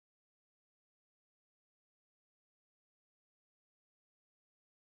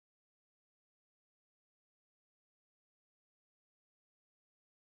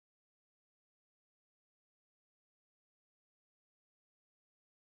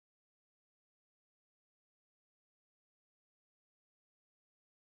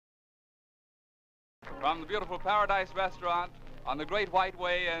from the beautiful Paradise Restaurant on the Great White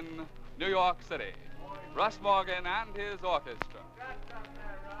Way in New York City. Russ Morgan and his orchestra.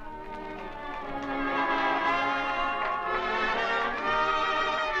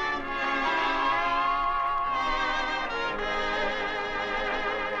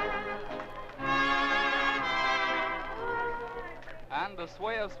 And a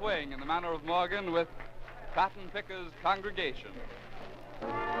sway of swing in the manner of Morgan with Cotton Picker's Congregation.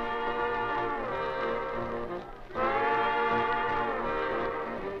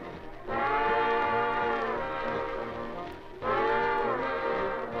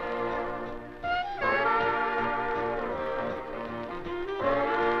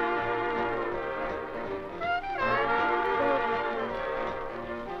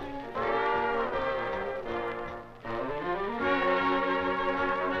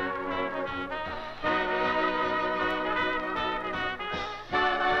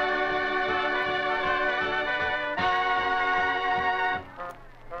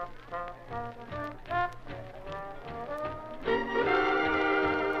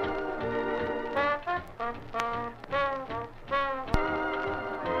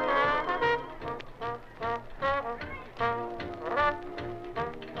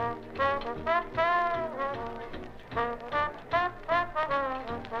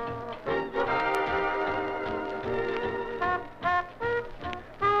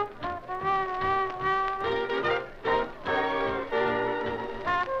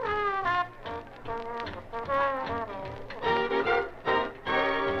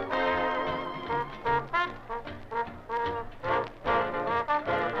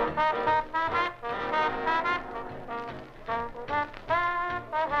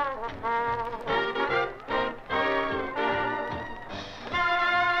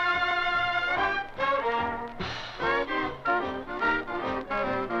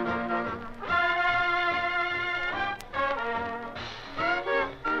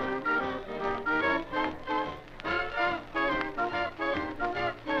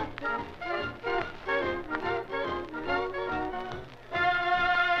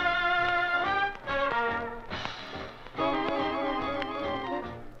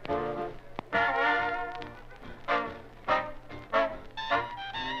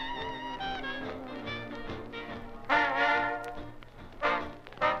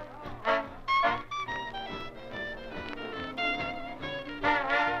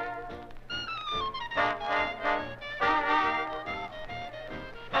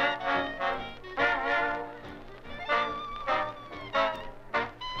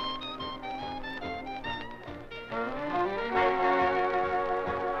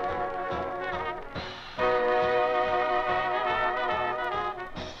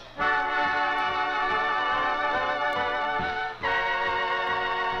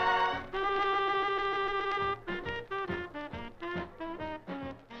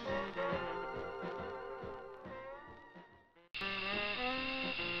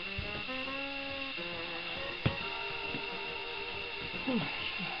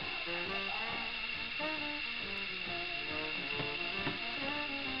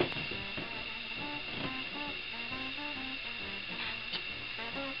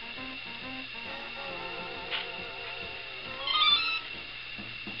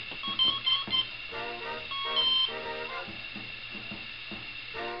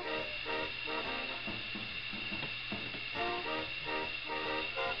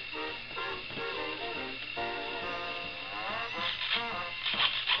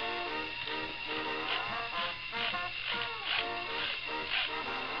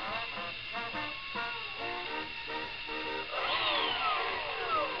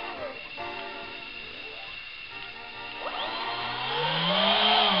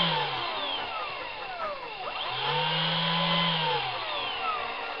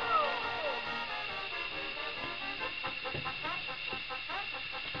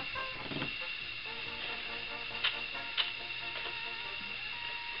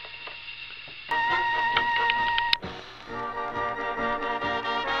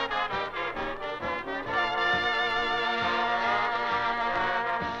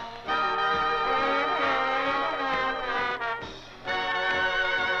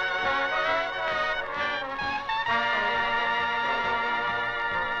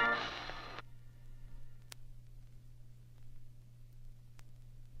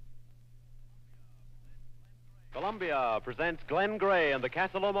 Columbia presents Glenn Gray and the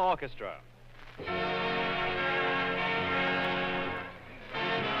Casaloma Orchestra.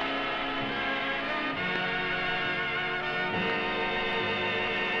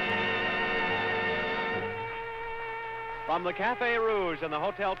 From the Cafe Rouge in the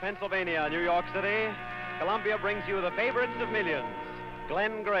Hotel Pennsylvania, New York City, Columbia brings you the favorites of millions,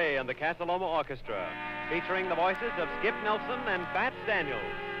 Glenn Gray and the Casa Loma Orchestra, featuring the voices of Skip Nelson and Fats Daniels.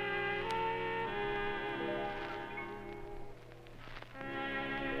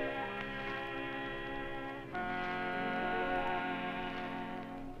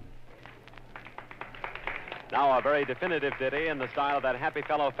 Now a very definitive ditty in the style of that happy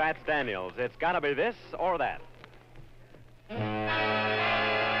fellow Fats Daniels. It's gotta be this or that.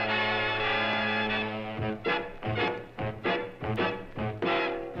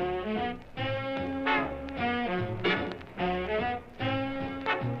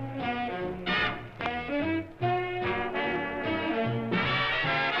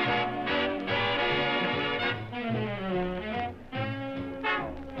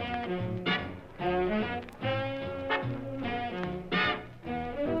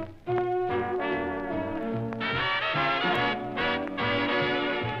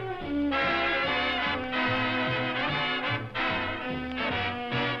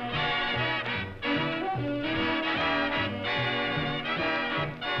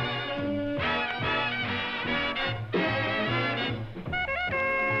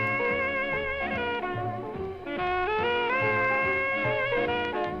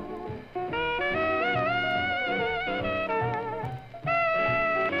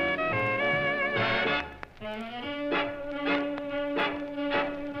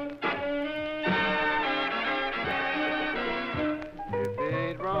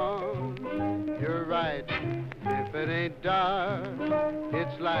 If it ain't dark,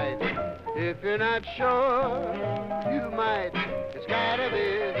 it's light. If you're not sure, you might. It's gotta be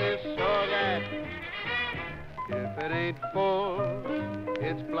this or that. If it ain't full,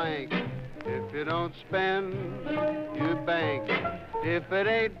 it's blank. If you don't spend, you bank. If it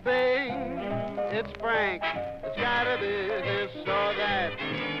ain't big, it's frank. It's gotta be this or that.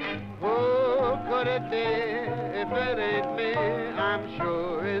 Who could it be if it ain't me? I'm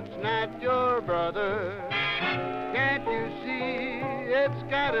sure it's not your brother. Can't you see it's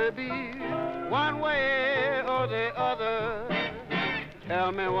gotta be one way or the other?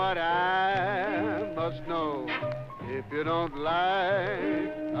 Tell me what I must know. If you don't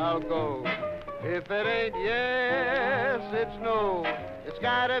like, I'll go. If it ain't yes, it's no. It's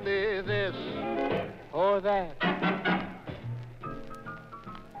gotta be this or that.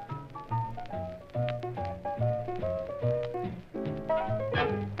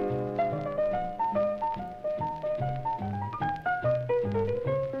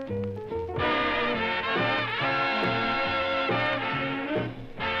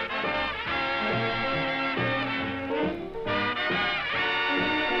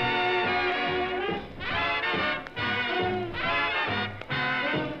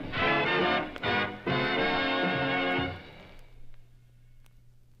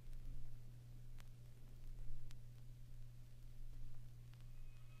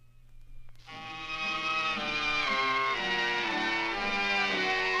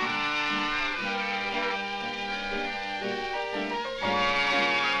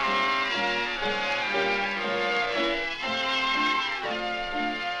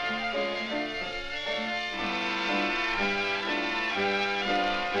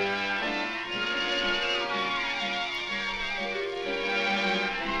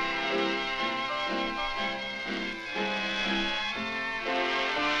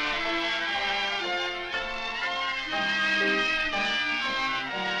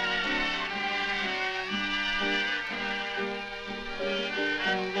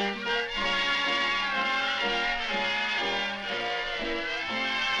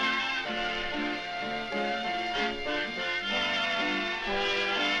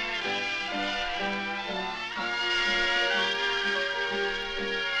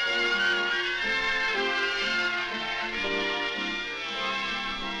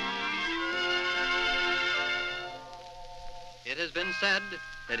 It has been said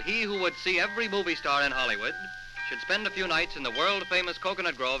that he who would see every movie star in Hollywood should spend a few nights in the world-famous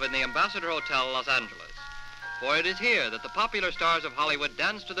Coconut Grove in the Ambassador Hotel, Los Angeles. For it is here that the popular stars of Hollywood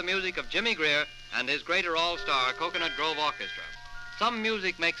dance to the music of Jimmy Greer and his greater all-star Coconut Grove Orchestra. Some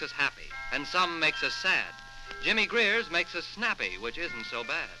music makes us happy, and some makes us sad. Jimmy Greer's makes us snappy, which isn't so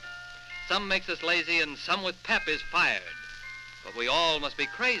bad. Some makes us lazy, and some with pep is fired. But we all must be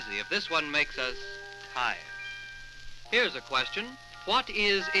crazy if this one makes us tired. Here's a question. What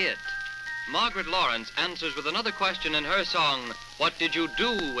is it? Margaret Lawrence answers with another question in her song, What Did You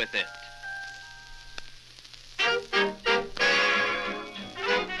Do With It?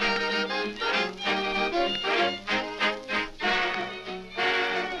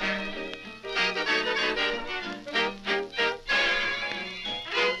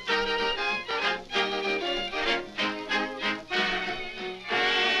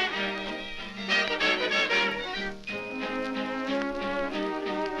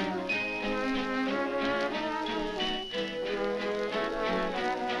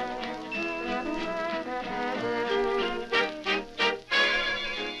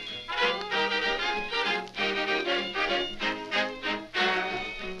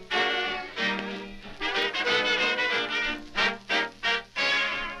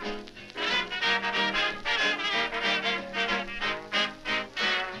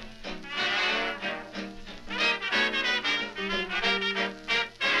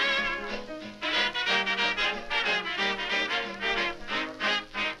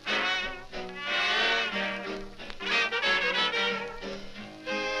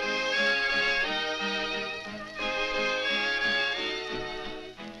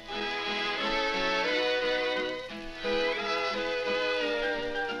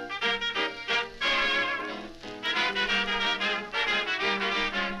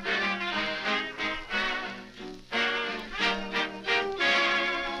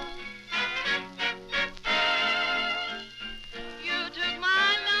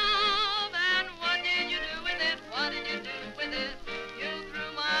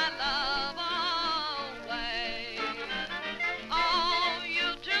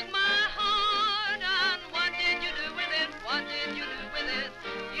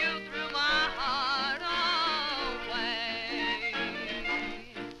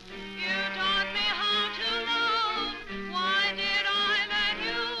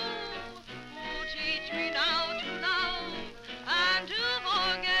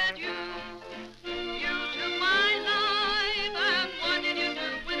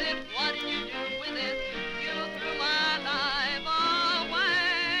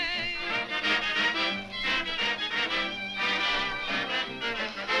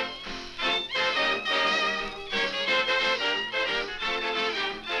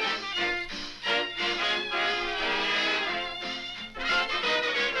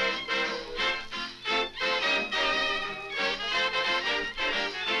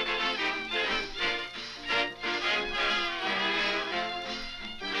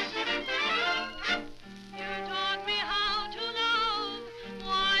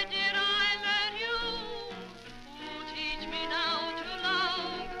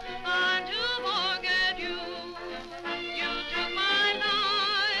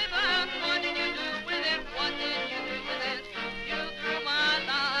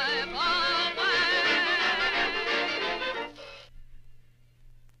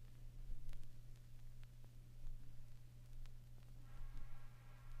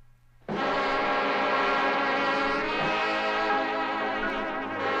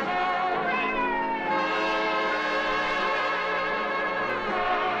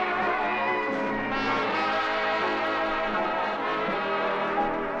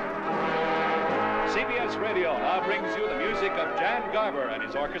 now brings you the music of Jan Garber and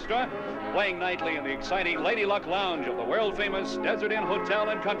his orchestra, playing nightly in the exciting Lady Luck Lounge of the world-famous Desert Inn Hotel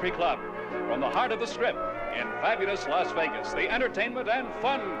and Country Club. From the heart of the Strip in fabulous Las Vegas, the entertainment and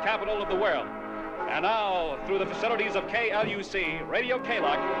fun capital of the world. And now, through the facilities of KLUC, Radio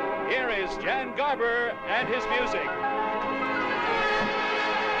K-Luck, here is Jan Garber and his music.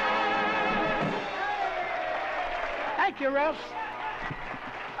 Thank you, Russ.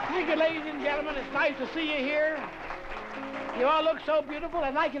 Thank you, ladies and gentlemen. It's nice to see you here. You all look so beautiful.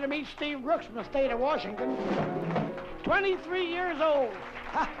 I'd like you to meet Steve Brooks from the state of Washington. 23 years old.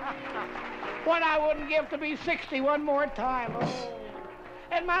 What I wouldn't give to be 60 one more time. Oh.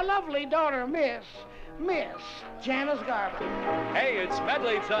 And my lovely daughter, Miss Janice Garber. Hey, it's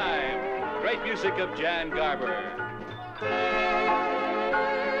medley time. Great music of Jan Garber.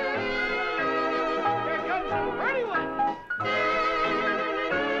 Here comes some pretty ones.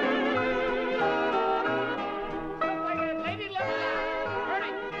 Lady Luck Lounge.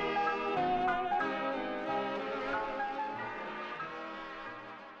 Pretty.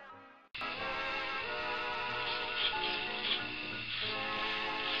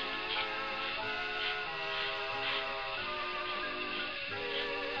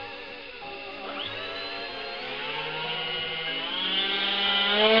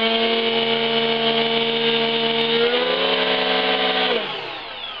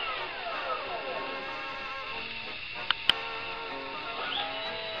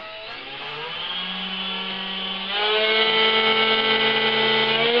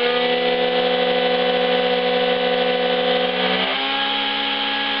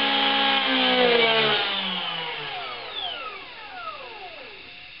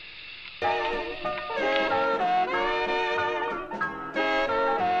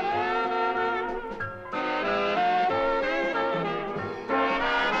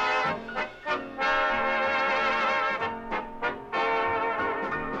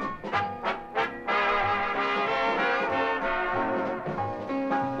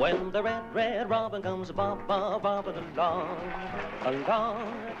 When the red robin comes bobbing along,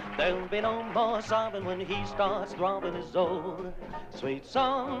 there'll be no more sobbing when he starts throbbing his old sweet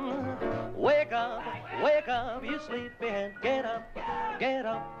song. Wake up, you sleepyhead, get up, get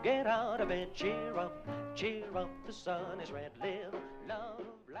out of bed, cheer up, the sun is red, live, love,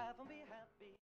 laugh and be